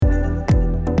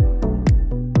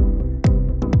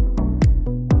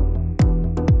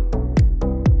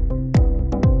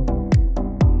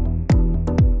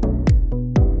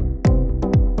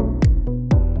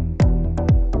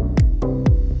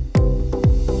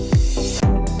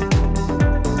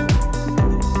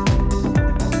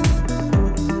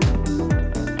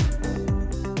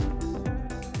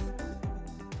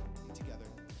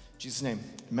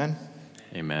Amen.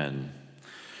 Amen.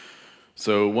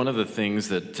 So one of the things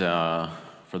that,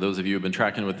 for those of you who have been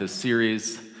tracking with this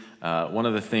series, one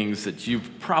of the things that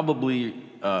you've probably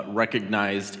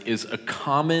recognized is a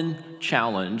common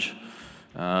challenge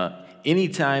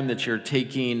anytime that you're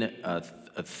taking a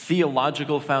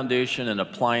theological foundation and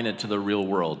applying it to the real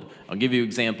world. I'll give you an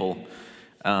example.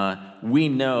 We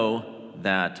know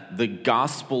that the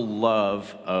gospel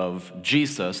love of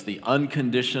Jesus, the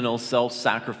unconditional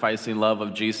self-sacrificing love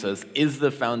of Jesus, is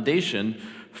the foundation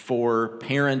for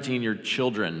parenting your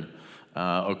children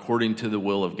according to the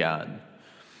will of God.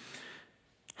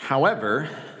 However,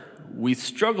 we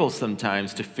struggle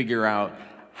sometimes to figure out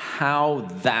how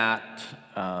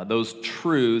those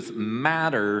truths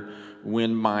matter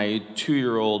when my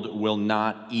 2-year-old will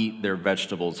not eat their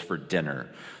vegetables for dinner.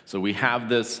 So we have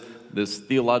this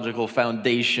theological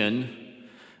foundation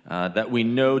that we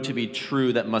know to be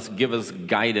true that must give us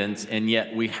guidance, and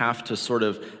yet we have to sort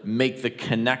of make the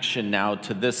connection now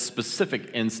to this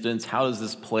specific instance. How does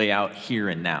this play out here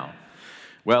and now?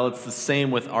 Well, it's the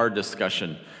same with our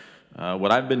discussion.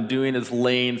 What I've been doing is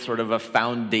laying sort of a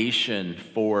foundation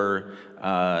for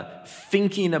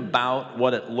thinking about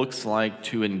what it looks like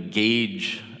to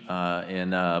engage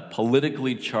in a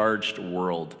politically charged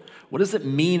world. What does it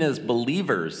mean as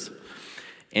believers?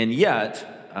 And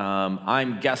yet,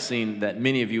 I'm guessing that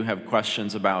many of you have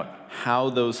questions about how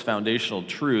those foundational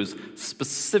truths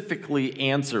specifically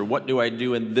answer what do I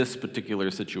do in this particular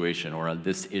situation or on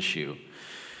this issue.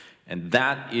 And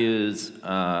that is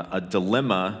a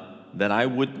dilemma that I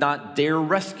would not dare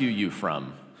rescue you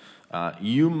from.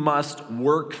 You must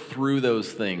work through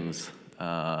those things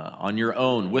on your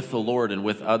own with the Lord and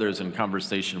with others in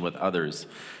conversation with others,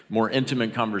 more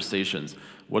intimate conversations.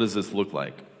 What does this look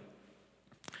like?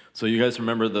 So you guys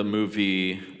remember the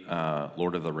movie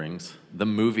Lord of the Rings? The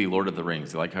movie Lord of the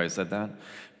Rings. You like how I said that?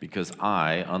 Because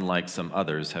I, unlike some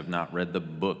others, have not read the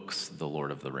books The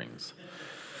Lord of the Rings.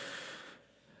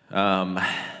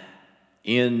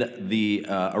 In the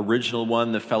original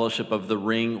one, The Fellowship of the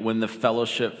Ring, when the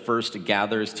Fellowship first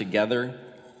gathers together,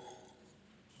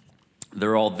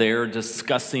 they're all there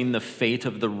discussing the fate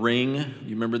of the ring.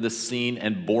 You remember this scene?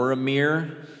 And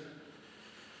Boromir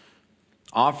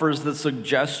offers the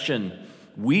suggestion,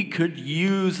 we could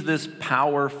use this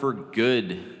power for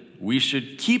good. We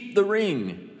should keep the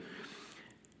ring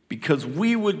because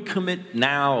we would commit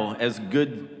now as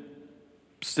good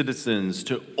citizens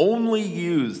to only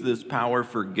use this power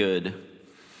for good.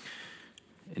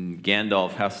 And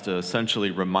Gandalf has to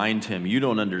essentially remind him, you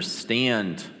don't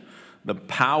understand the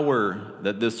power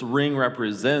that this ring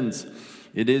represents.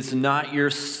 It is not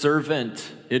your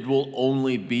servant. It will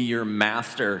only be your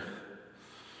master.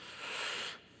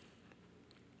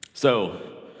 So,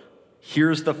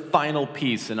 here's the final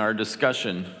piece in our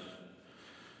discussion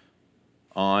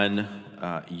on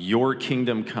your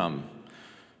kingdom come.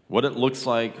 What it looks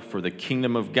like for the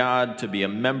kingdom of God, to be a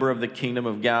member of the kingdom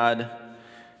of God,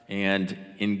 and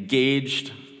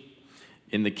engaged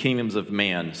in the kingdoms of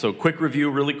man. So, quick review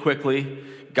really quickly.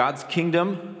 God's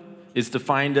kingdom is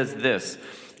defined as this.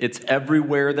 It's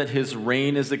everywhere that his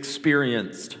reign is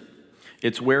experienced.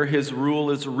 It's where his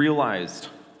rule is realized.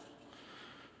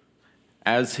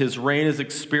 As his reign is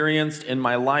experienced in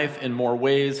my life in more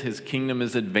ways, his kingdom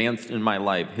is advanced in my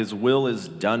life. His will is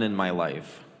done in my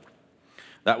life.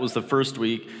 That was the first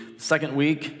week. Second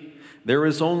week, there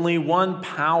is only one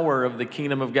power of the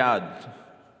kingdom of God.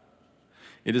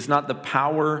 It is not the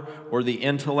power or the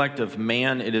intellect of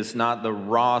man. It is not the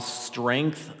raw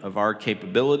strength of our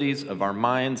capabilities, of our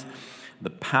minds.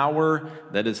 The power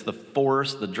that is the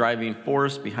force, the driving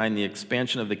force behind the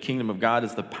expansion of the kingdom of God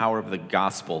is the power of the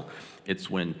gospel. It's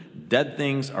when dead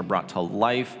things are brought to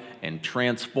life and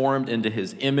transformed into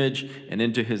his image and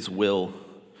into his will.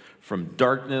 From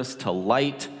darkness to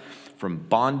light, from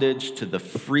bondage to the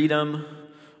freedom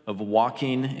of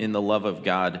walking in the love of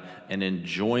God and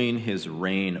enjoying his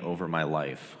reign over my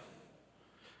life.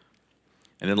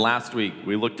 And then last week,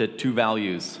 we looked at 2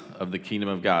 values of the kingdom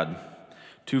of God.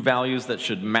 2 values that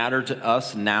should matter to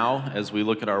us now as we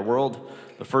look at our world.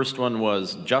 The first one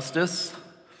was justice,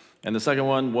 and the second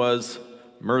one was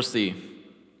mercy.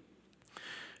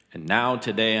 And now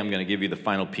today, I'm going to give you the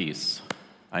final piece.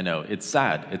 I know, it's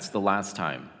sad. It's the last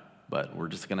time, but we're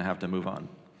just going to have to move on.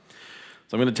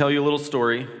 So I'm going to tell you a little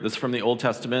story. This is from the Old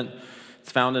Testament.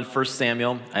 It's found in 1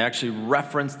 Samuel. I actually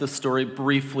referenced this story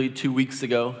briefly 2 weeks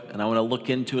ago, and I want to look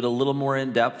into it a little more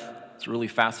in depth. It's a really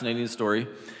fascinating story.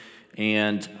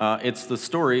 And it's the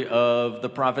story of the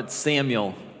prophet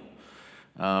Samuel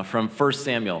from 1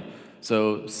 Samuel.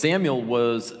 So Samuel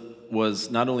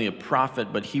was not only a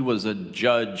prophet, but he was a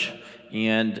judge.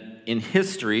 And in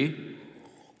history,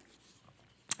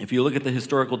 If you look at the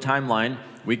historical timeline,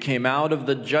 we came out of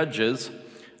the Judges,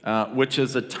 which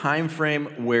is a time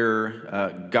frame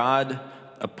where God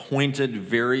appointed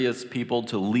various people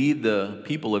to lead the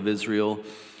people of Israel,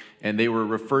 and they were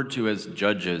referred to as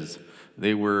judges.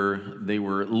 They were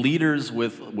leaders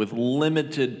with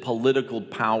limited political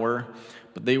power,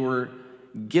 but they were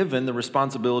given the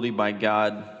responsibility by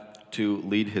God to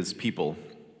lead his people.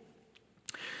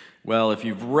 Well, if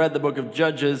you've read the book of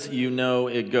Judges, you know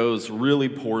it goes really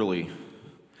poorly.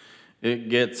 It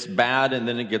gets bad, and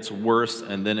then it gets worse,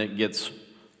 and then it gets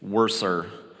worser,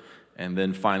 and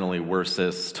then finally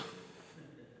worsest.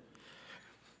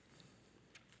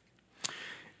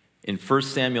 In 1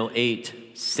 Samuel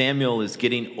 8, Samuel is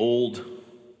getting old.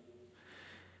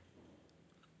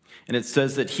 And it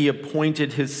says that he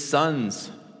appointed his sons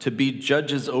to be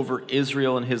judges over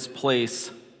Israel in his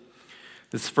place.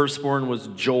 His firstborn was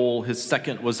Joel, his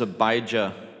second was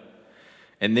Abijah,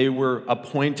 and they were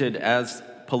appointed as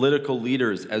political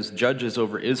leaders, as judges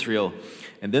over Israel.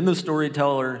 And then the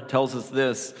storyteller tells us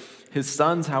this: his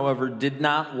sons, however, did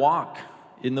not walk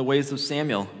in the ways of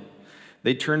Samuel.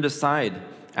 They turned aside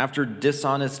after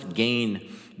dishonest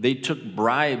gain. They took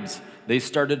bribes. They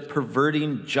started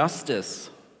perverting justice.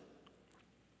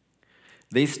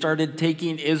 They started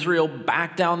taking Israel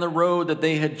back down the road that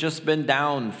they had just been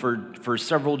down for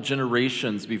several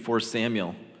generations before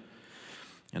Samuel.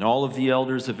 And all of the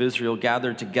elders of Israel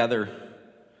gathered together.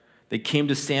 They came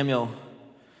to Samuel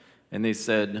and they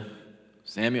said,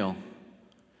 "Samuel,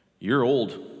 you're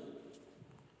old,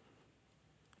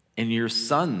 and your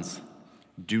sons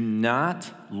do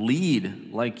not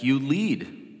lead like you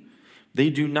lead. They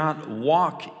do not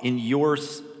walk in your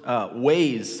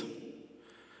ways.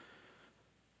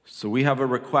 So we have a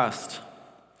request.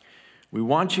 We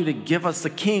want you to give us a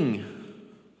king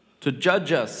to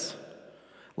judge us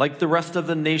like the rest of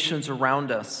the nations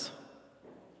around us."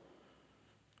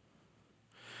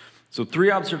 So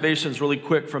 3 observations really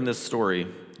quick from this story.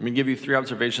 I'm going to give you 3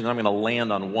 observations. I'm going to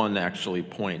land on one actually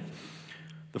point.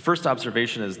 The first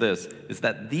observation is this, is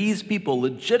that these people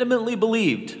legitimately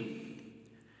believed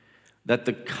that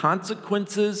the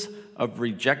consequences of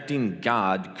rejecting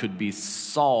God could be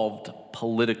solved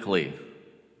politically.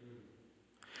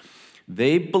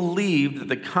 They believed that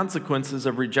the consequences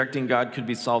of rejecting God could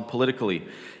be solved politically.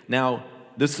 Now,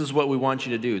 this is what we want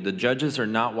you to do. The judges are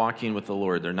not walking with the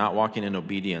Lord. They're not walking in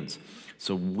obedience.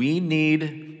 So we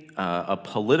need a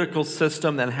political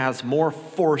system that has more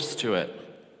force to it.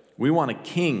 We want a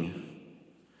king.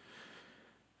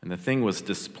 And the thing was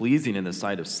displeasing in the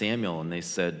sight of Samuel, and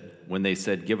when they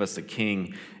said, "Give us a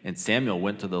king," and Samuel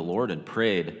went to the Lord and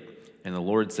prayed, and the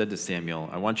Lord said to Samuel,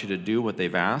 "I want you to do what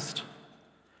they've asked,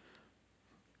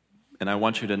 and I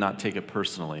want you to not take it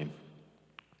personally."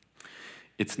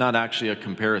 It's not actually a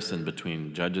comparison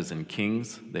between judges and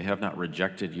kings. They have not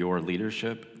rejected your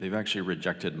leadership. They've actually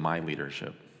rejected my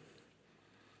leadership.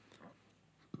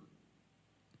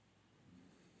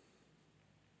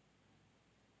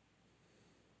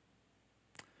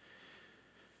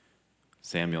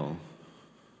 Samuel,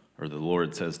 or the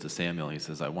Lord says to Samuel, he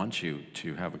says, "I want you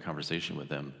to have a conversation with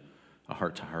them, a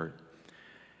heart to heart.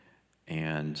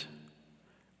 And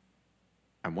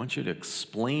I want you to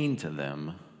explain to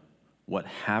them what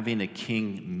having a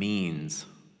king means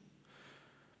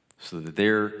so that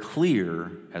they're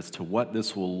clear as to what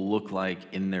this will look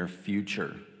like in their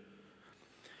future."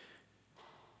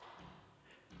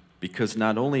 Because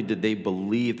not only did they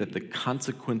believe that the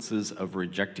consequences of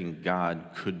rejecting God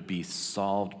could be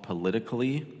solved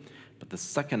politically, but the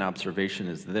second observation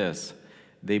is this: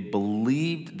 they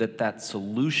believed that that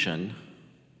solution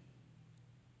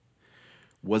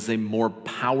was a more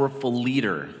powerful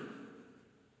leader.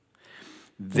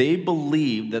 They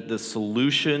believed that the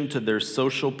solution to their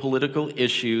social political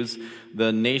issues,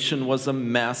 the nation was a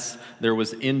mess, there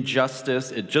was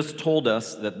injustice. It just told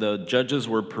us that the judges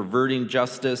were perverting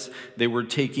justice, they were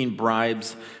taking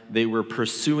bribes, they were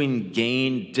pursuing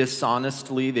gain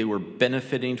dishonestly, they were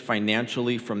benefiting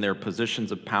financially from their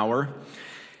positions of power.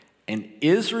 And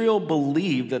Israel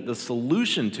believed that the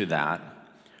solution to that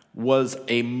was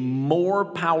a more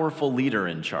powerful leader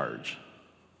in charge.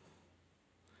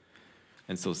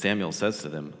 And so Samuel says to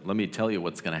them, "Let me tell you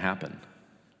what's going to happen.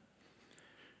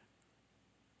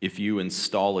 If you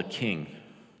install a king,"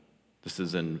 this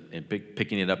is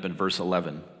picking it up in verse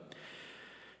 11.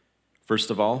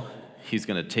 "First of all, he's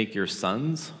going to take your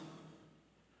sons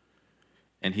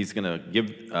and he's going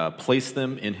to place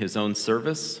them in his own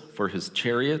service for his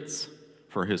chariots,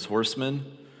 for his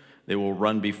horsemen. They will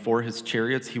run before his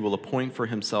chariots. He will appoint for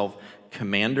himself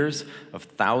commanders of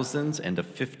thousands and of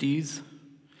 50s.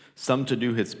 some to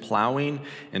do his plowing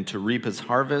and to reap his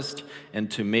harvest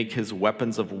and to make his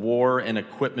weapons of war and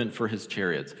equipment for his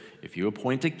chariots. If you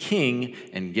appoint a king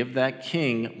and give that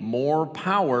king more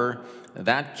power,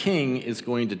 that king is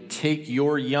going to take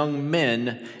your young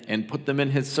men and put them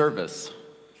in his service.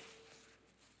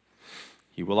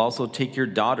 He will also take your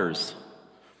daughters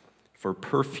for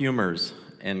perfumers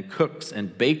and cooks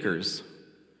and bakers.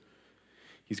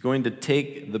 He's going to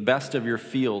take the best of your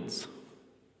fields,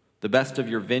 the best of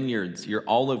your vineyards, your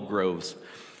olive groves.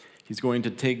 He's going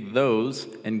to take those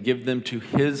and give them to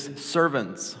his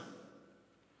servants.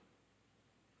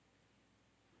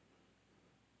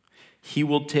 He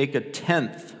will take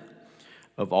 1/10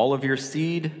 of all of your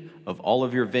seed, of all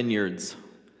of your vineyards,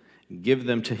 give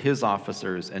them to his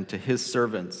officers and to his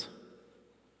servants.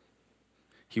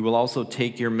 He will also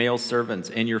take your male servants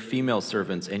and your female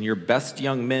servants and your best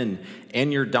young men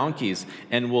and your donkeys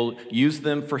and will use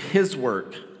them for his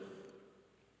work.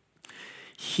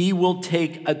 He will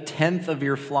take 1/10 of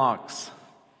your flocks,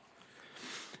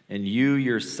 and you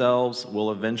yourselves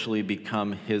will eventually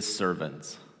become his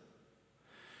servants.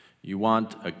 You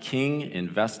want a king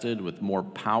invested with more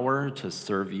power to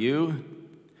serve you?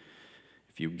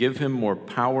 If you give him more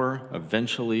power,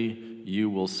 eventually you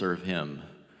will serve him.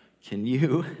 Can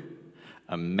you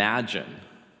imagine?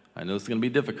 I know it's going to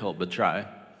be difficult, but try.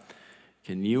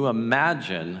 Can you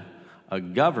imagine a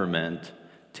government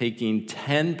taking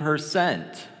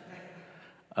 10%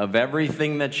 of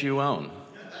everything that you own?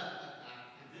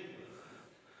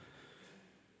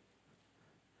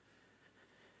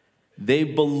 They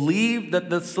believed that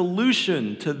the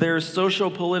solution to their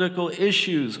social-political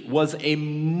issues was a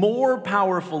more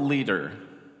powerful leader.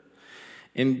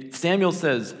 And Samuel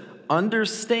says,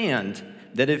 understand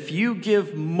that if you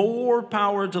give more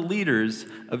power to leaders,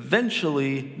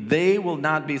 eventually they will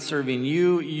not be serving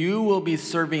you, you will be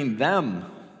serving them.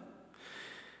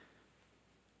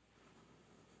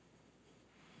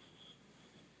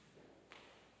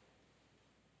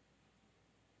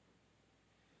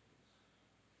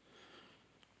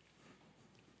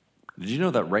 Did you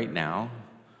know that right now,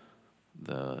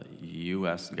 the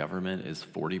U.S. government is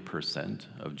 40%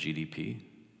 of GDP?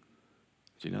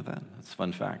 Do you know that? That's a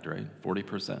fun fact, right?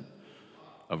 40%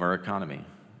 of our economy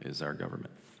is our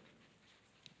government.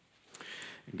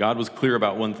 God was clear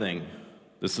about one thing.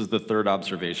 This is the third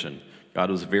observation.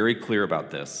 God was very clear about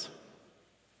this.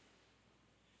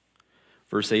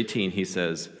 Verse 18, he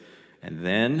says, and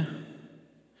then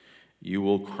you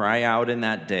will cry out in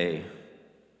that day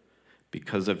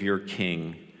because of your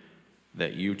king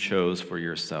that you chose for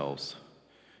yourselves,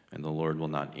 and the Lord will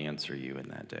not answer you in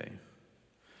that day.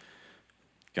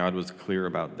 God was clear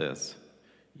about this.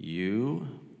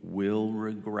 You will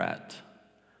regret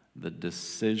the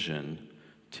decision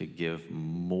to give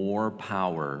more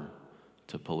power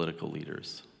to political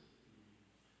leaders.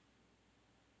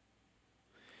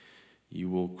 You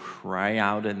will cry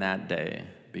out in that day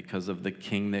because of the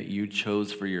king that you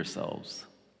chose for yourselves.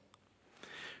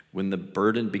 When the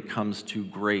burden becomes too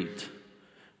great,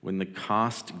 when the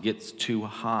cost gets too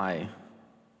high,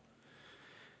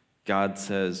 God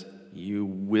says, you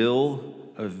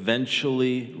will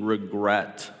eventually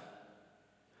regret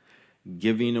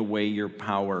giving away your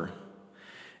power.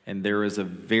 And there is a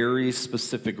very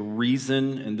specific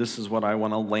reason, and this is what I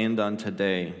want to land on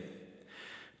today.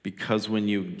 Because when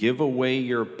you give away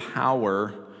your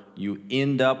power, you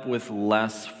end up with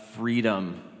less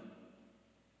freedom.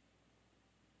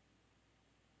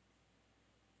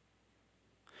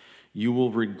 You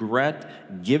will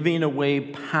regret giving away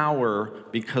power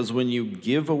because when you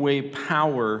give away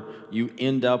power, you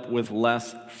end up with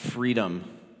less freedom.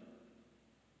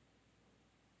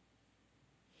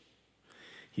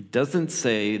 He doesn't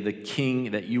say the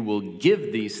king that you will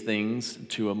give these things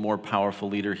to a more powerful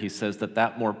leader. He says that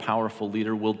that more powerful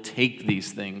leader will take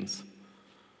these things.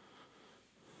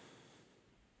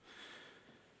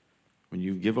 When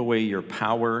you give away your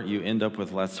power, you end up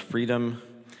with less freedom.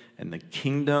 And the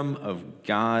kingdom of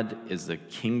God is the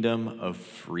kingdom of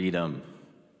freedom.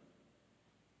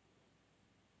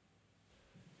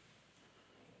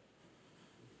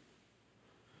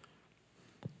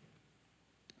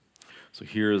 So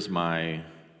here is my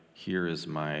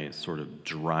sort of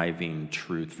driving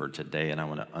truth for today, and I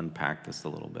want to unpack this a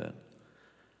little bit.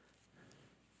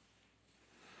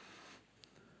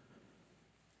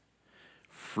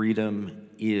 Freedom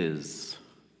is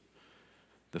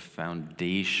the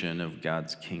foundation of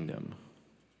God's kingdom.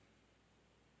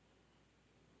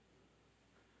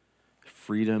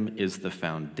 Freedom is the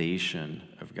foundation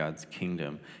of God's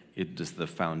kingdom. It is the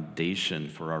foundation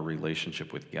for our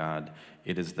relationship with God.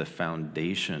 It is the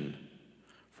foundation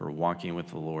for walking with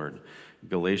the Lord.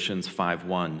 Galatians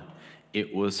 5:1,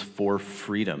 it was for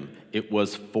freedom. It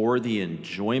was for the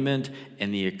enjoyment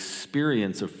and the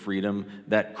experience of freedom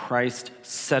that Christ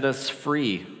set us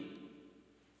free.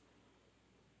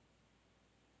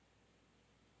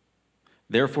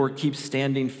 Therefore, keep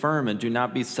standing firm and do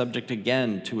not be subject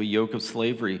again to a yoke of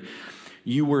slavery.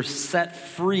 You were set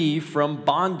free from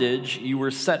bondage. You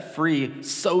were set free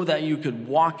so that you could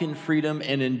walk in freedom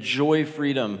and enjoy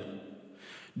freedom.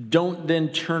 Don't then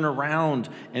turn around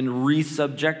and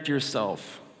resubject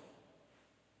yourself.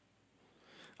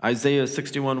 Isaiah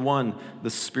 61:1, the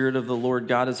Spirit of the Lord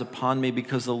God is upon me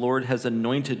because the Lord has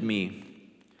anointed me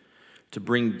to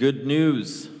bring good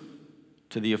news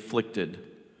to the afflicted.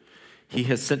 He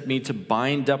has sent me to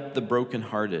bind up the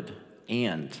brokenhearted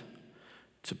and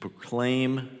to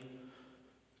proclaim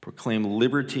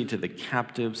liberty to the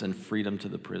captives and freedom to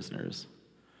the prisoners.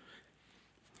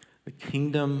 The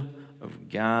kingdom of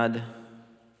God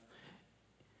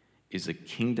is a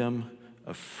kingdom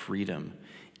of freedom.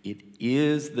 It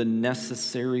is the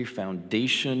necessary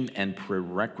foundation and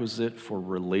prerequisite for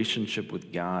relationship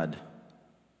with God.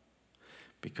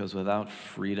 Because without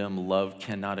freedom, love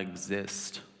cannot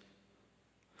exist.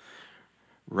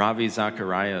 Ravi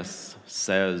Zacharias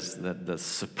says that the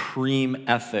supreme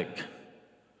ethic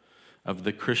of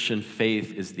the Christian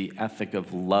faith is the ethic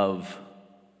of love.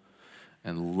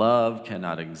 And love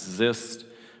cannot exist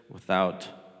without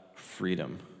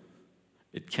freedom.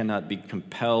 It cannot be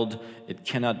compelled. It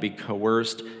cannot be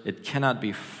coerced. It cannot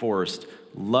be forced.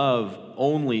 Love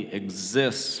only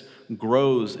exists,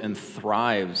 grows, and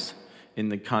thrives in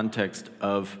the context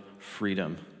of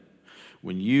freedom.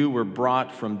 When you were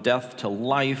brought from death to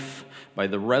life by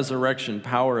the resurrection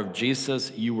power of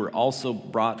Jesus, you were also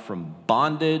brought from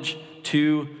bondage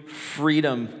to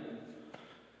freedom.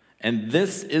 And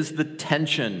this is the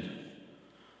tension.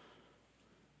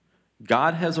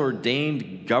 God has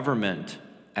ordained government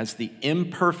as the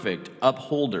imperfect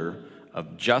upholder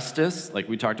of justice, like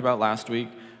we talked about last week,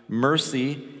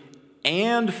 mercy,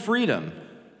 and freedom.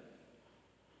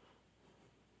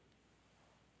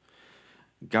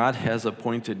 God has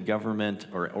appointed government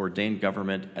or ordained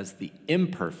government as the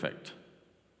imperfect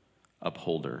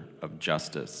upholder of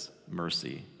justice,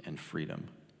 mercy, and freedom.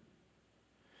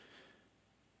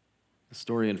 The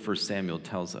story in 1 Samuel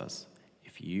tells us,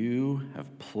 if you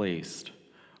have placed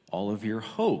all of your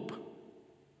hope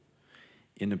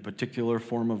in a particular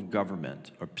form of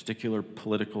government or particular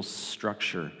political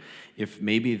structure, if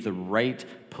maybe the right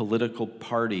political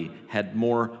party had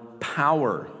more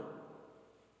power,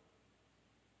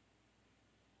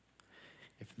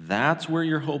 if that's where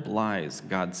your hope lies,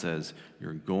 God says,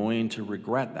 you're going to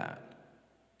regret that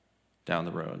down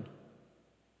the road.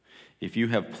 If you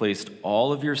have placed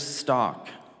all of your stock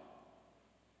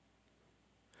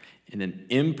in an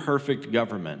imperfect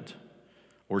government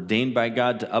ordained by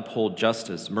God to uphold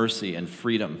justice, mercy, and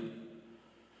freedom,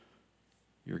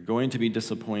 you're going to be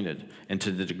disappointed. And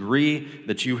to the degree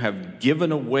that you have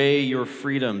given away your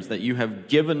freedoms, that you have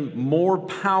given more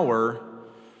power,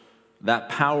 that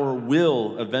power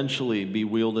will eventually be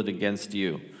wielded against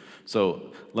you.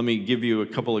 So let me give you a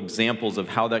couple examples of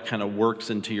how that kind of works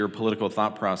into your political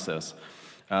thought process.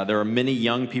 There are many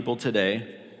young people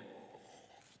today,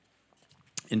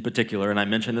 in particular, and I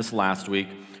mentioned this last week,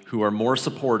 who are more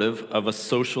supportive of a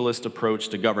socialist approach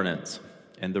to governance.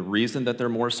 And the reason that they're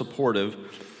more supportive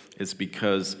is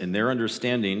because in their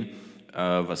understanding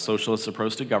of a socialist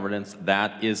approach to governance,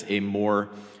 that is a more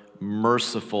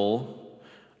merciful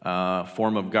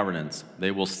form of governance.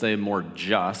 They will say more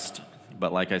just,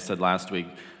 but like I said last week,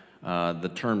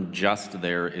 the term just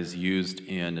there is used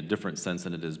in a different sense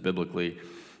than it is biblically.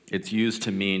 It's used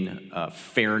to mean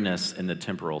fairness in the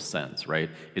temporal sense, right?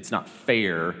 It's not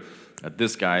fair that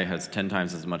this guy has 10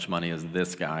 times as much money as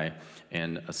this guy,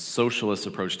 and a socialist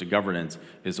approach to governance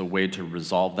is a way to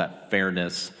resolve that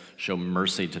fairness, show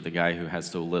mercy to the guy who has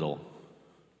so little.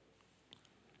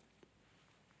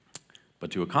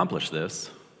 But to accomplish this,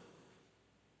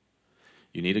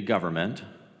 you need a government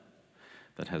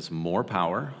that has more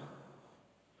power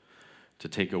to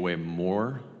take away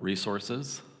more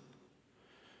resources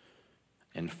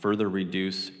and further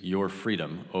reduce your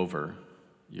freedom over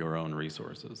your own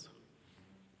resources.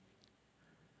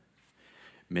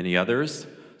 Many others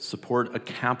support a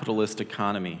capitalist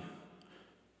economy,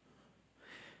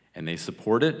 and they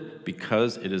support it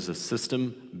because it is a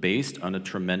system based on a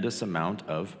tremendous amount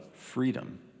of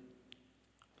freedom.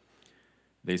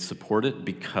 They support it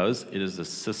because it is a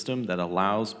system that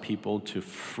allows people to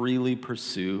freely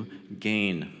pursue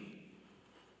gain.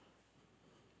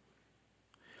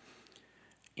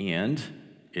 And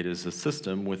it is a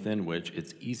system within which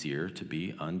it's easier to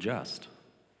be unjust.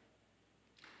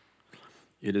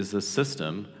 It is a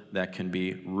system that can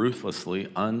be ruthlessly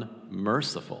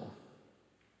unmerciful.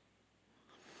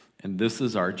 And this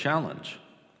is our challenge.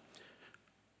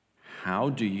 How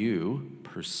do you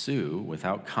pursue,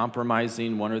 without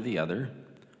compromising one or the other,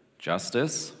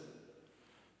 justice,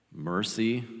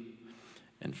 mercy,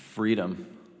 and freedom?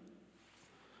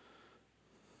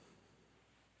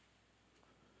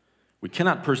 We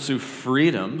cannot pursue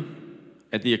freedom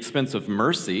at the expense of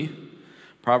mercy.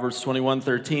 Proverbs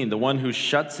 21:13, the one who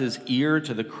shuts his ear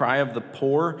to the cry of the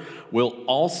poor will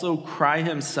also cry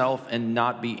himself and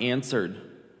not be answered.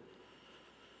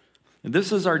 And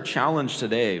this is our challenge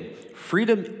today.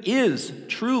 Freedom is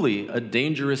truly a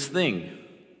dangerous thing.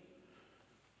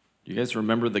 Do you guys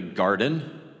remember the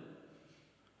garden?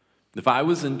 If I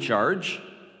was in charge,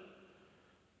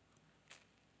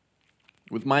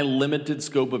 with my limited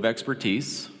scope of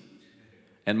expertise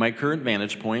and my current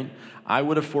vantage point, I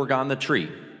would have foregone the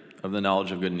tree of the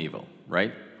knowledge of good and evil,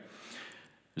 right?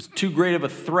 There's too great of a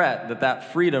threat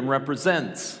that freedom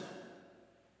represents.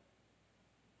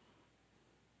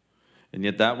 And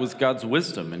yet that was God's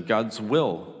wisdom and God's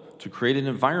will to create an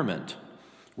environment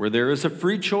where there is a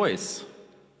free choice,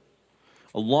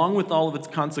 along with all of its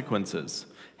consequences.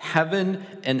 Heaven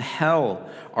and hell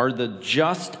are the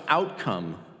just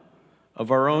outcome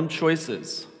of our own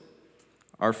choices,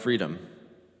 our freedom.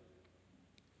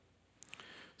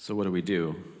 So what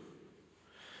do?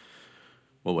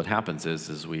 Well, what happens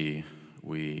is we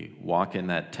walk in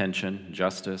that tension,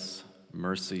 justice,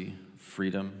 mercy,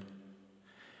 freedom.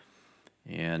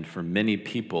 And for many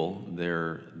people,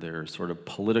 their sort of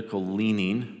political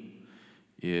leaning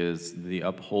is the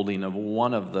upholding of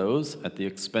one of those at the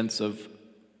expense of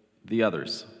the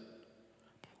others.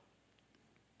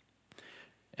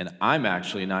 And I'm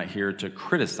actually not here to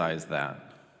criticize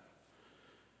that.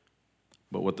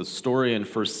 But what the story in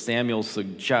 1 Samuel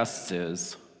suggests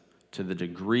is, to the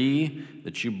degree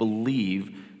that you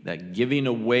believe that giving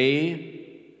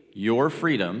away your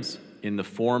freedoms in the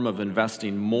form of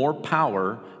investing more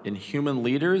power in human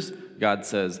leaders, God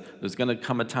says there's going to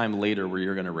come a time later where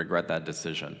you're going to regret that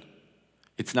decision.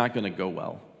 It's not going to go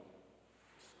well.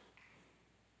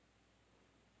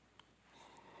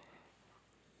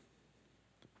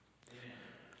 Amen.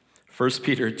 1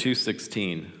 Peter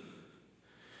 2:16.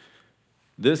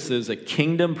 This is a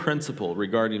kingdom principle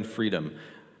regarding freedom.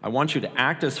 I want you to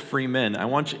act as free men. I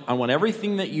want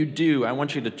everything that you do, I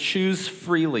want you to choose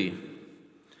freely.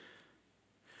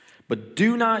 But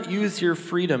do not use your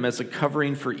freedom as a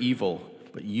covering for evil,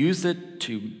 but use it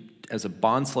as a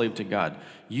bondslave to God.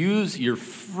 Use your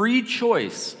free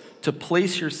choice to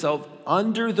place yourself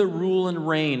under the rule and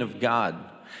reign of God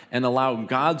and allow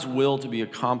God's will to be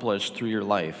accomplished through your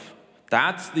life.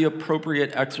 That's the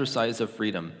appropriate exercise of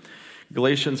freedom.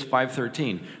 Galatians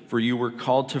 5:13, for you were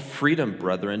called to freedom,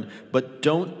 brethren, but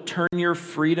don't turn your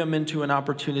freedom into an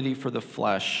opportunity for the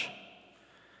flesh,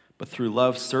 but through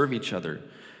love serve each other.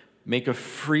 Make a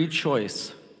free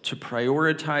choice to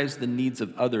prioritize the needs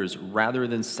of others rather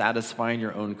than satisfying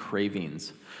your own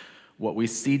cravings. What we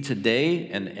see today,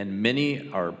 and many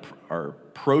are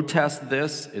protest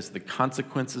this, is the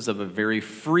consequences of a very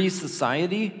free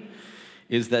society,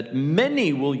 is that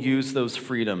many will use those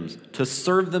freedoms to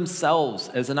serve themselves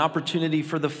as an opportunity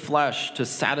for the flesh to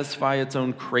satisfy its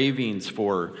own cravings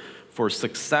for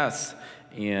success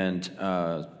and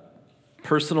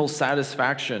personal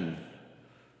satisfaction,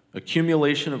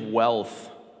 accumulation of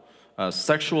wealth,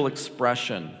 sexual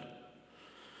expression.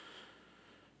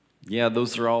 Yeah,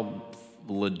 those are all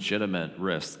legitimate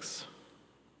risks.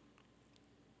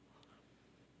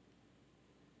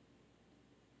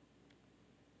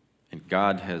 And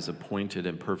God has appointed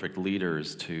imperfect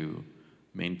leaders to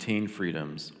maintain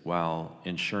freedoms while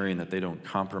ensuring that they don't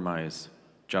compromise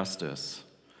justice,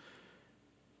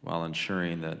 while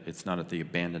ensuring that it's not at the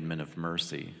abandonment of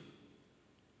mercy.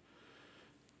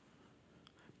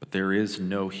 But there is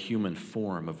no human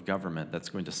form of government that's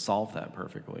going to solve that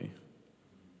perfectly.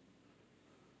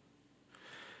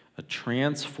 A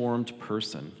transformed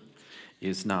person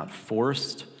is not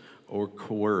forced or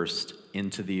coerced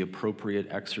into the appropriate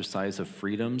exercise of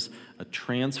freedoms. A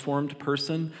transformed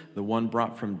person, the one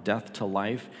brought from death to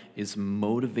life, is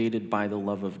motivated by the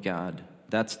love of God.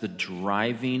 That's the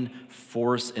driving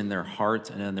force in their hearts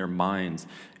and in their minds,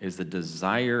 is the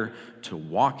desire to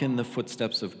walk in the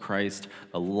footsteps of Christ,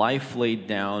 a life laid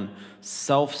down,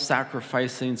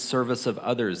 self-sacrificing service of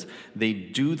others. They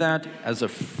do that as a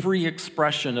free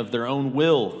expression of their own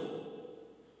will.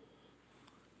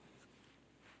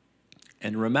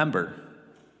 And remember,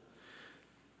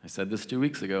 I said this 2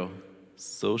 weeks ago,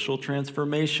 social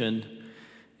transformation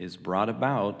is brought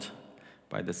about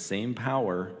by the same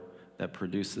power that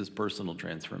produces personal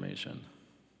transformation.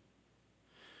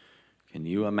 Can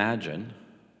you imagine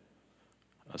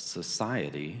a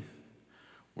society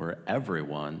where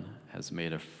everyone has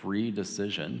made a free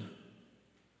decision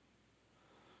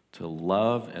to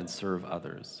love and serve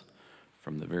others,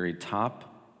 from the very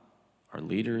top, our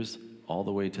leaders, all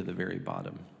the way to the very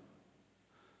bottom?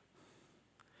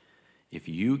 If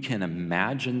you can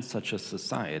imagine such a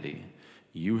society,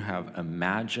 you have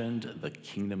imagined the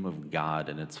kingdom of God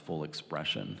in its full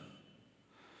expression.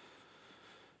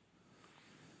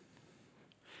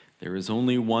 There is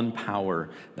only one power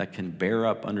that can bear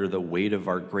up under the weight of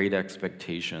our great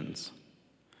expectations.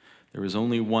 There is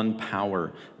only one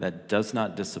power that does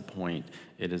not disappoint.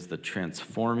 It is the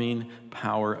transforming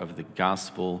power of the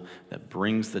gospel that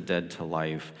brings the dead to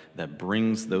life, that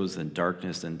brings those in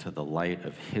darkness into the light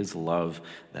of his love,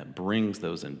 that brings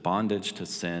those in bondage to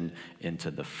sin into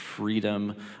the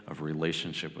freedom of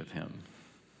relationship with him.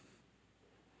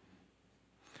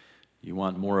 You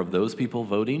want more of those people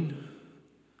voting?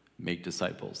 Make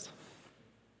disciples.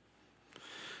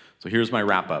 So here's my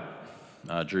wrap up.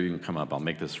 Drew, you can come up. I'll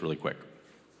make this really quick.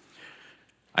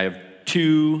 I have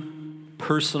two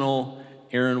personal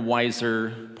Aaron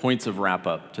Weiser points of wrap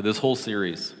up to this whole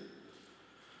series.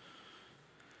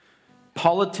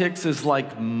 Politics is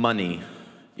like money.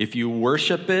 If you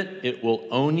worship it, it will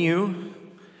own you.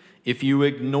 If you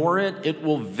ignore it, it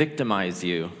will victimize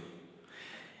you.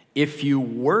 If you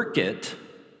work it,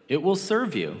 it will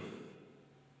serve you.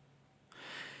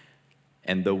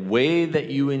 And the way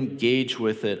that you engage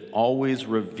with it always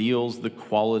reveals the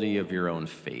quality of your own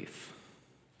faith.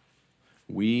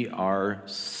 We are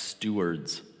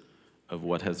stewards of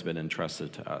what has been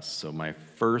entrusted to us. So my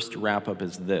first wrap-up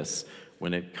is this.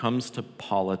 When it comes to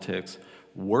politics,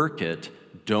 work it,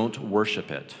 don't worship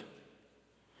it.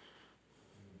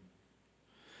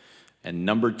 And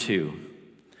number two,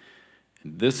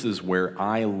 this is where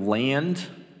I land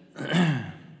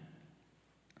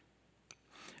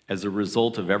as a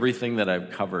result of everything that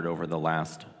I've covered over the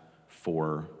last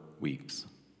 4 weeks.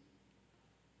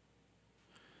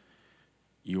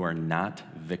 You are not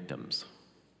victims.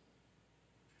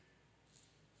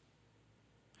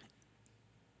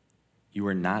 You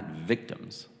are not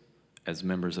victims as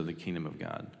members of the kingdom of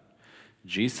God.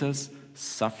 Jesus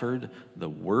suffered the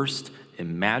worst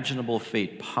imaginable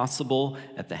fate possible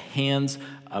at the hands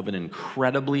of an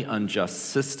incredibly unjust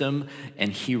system,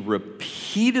 and he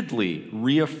repeatedly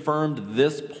reaffirmed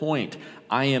this point: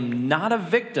 I am not a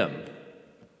victim.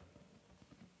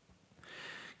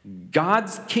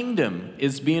 God's kingdom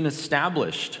is being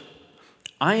established.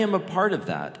 I am a part of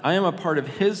that. I am a part of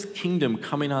his kingdom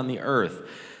coming on the earth.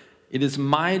 It is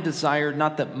my desire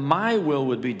not that my will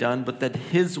would be done, but that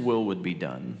his will would be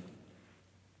done.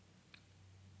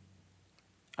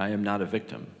 I am not a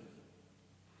victim.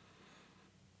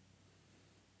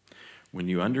 When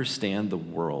you understand the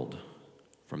world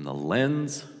from the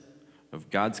lens of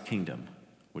God's kingdom,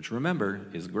 which remember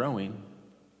is growing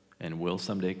and will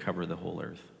someday cover the whole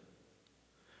earth.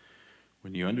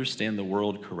 When you understand the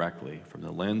world correctly from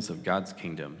the lens of God's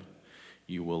kingdom,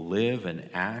 you will live and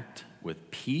act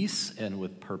with peace and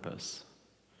with purpose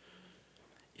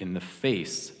in the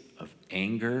face of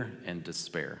anger and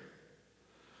despair.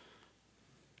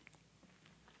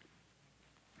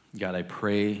 God, I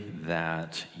pray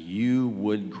that you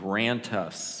would grant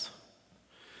us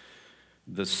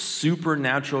the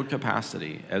supernatural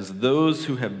capacity as those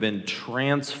who have been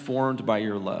transformed by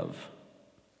your love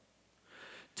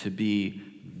to be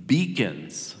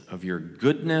beacons of your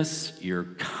goodness, your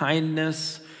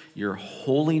kindness, your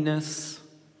holiness,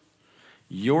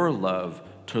 your love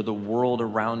to the world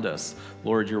around us.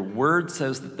 Lord, your word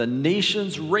says that the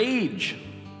nations rage.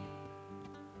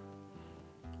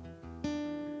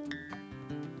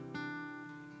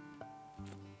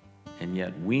 And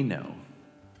yet we know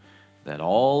that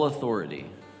all authority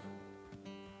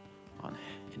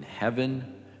in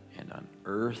heaven and on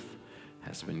earth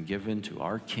has been given to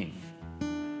our King,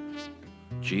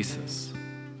 Jesus.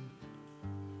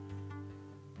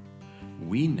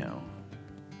 We know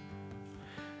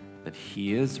that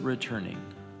he is returning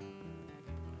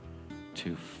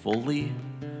to fully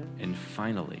and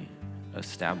finally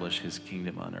establish his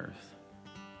kingdom on earth.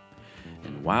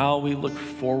 And while we look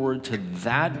forward to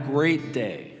that great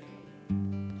day,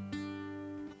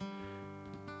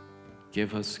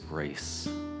 give us grace,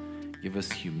 give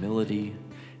us humility,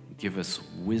 give us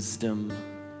wisdom.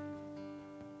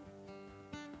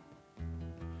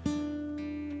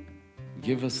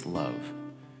 Give us love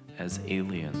as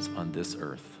aliens on this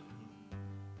earth.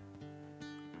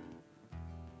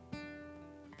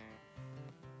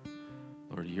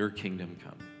 Lord, your kingdom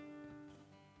come.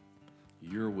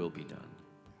 Your will be done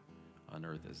on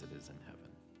earth as it is in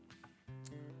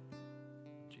heaven.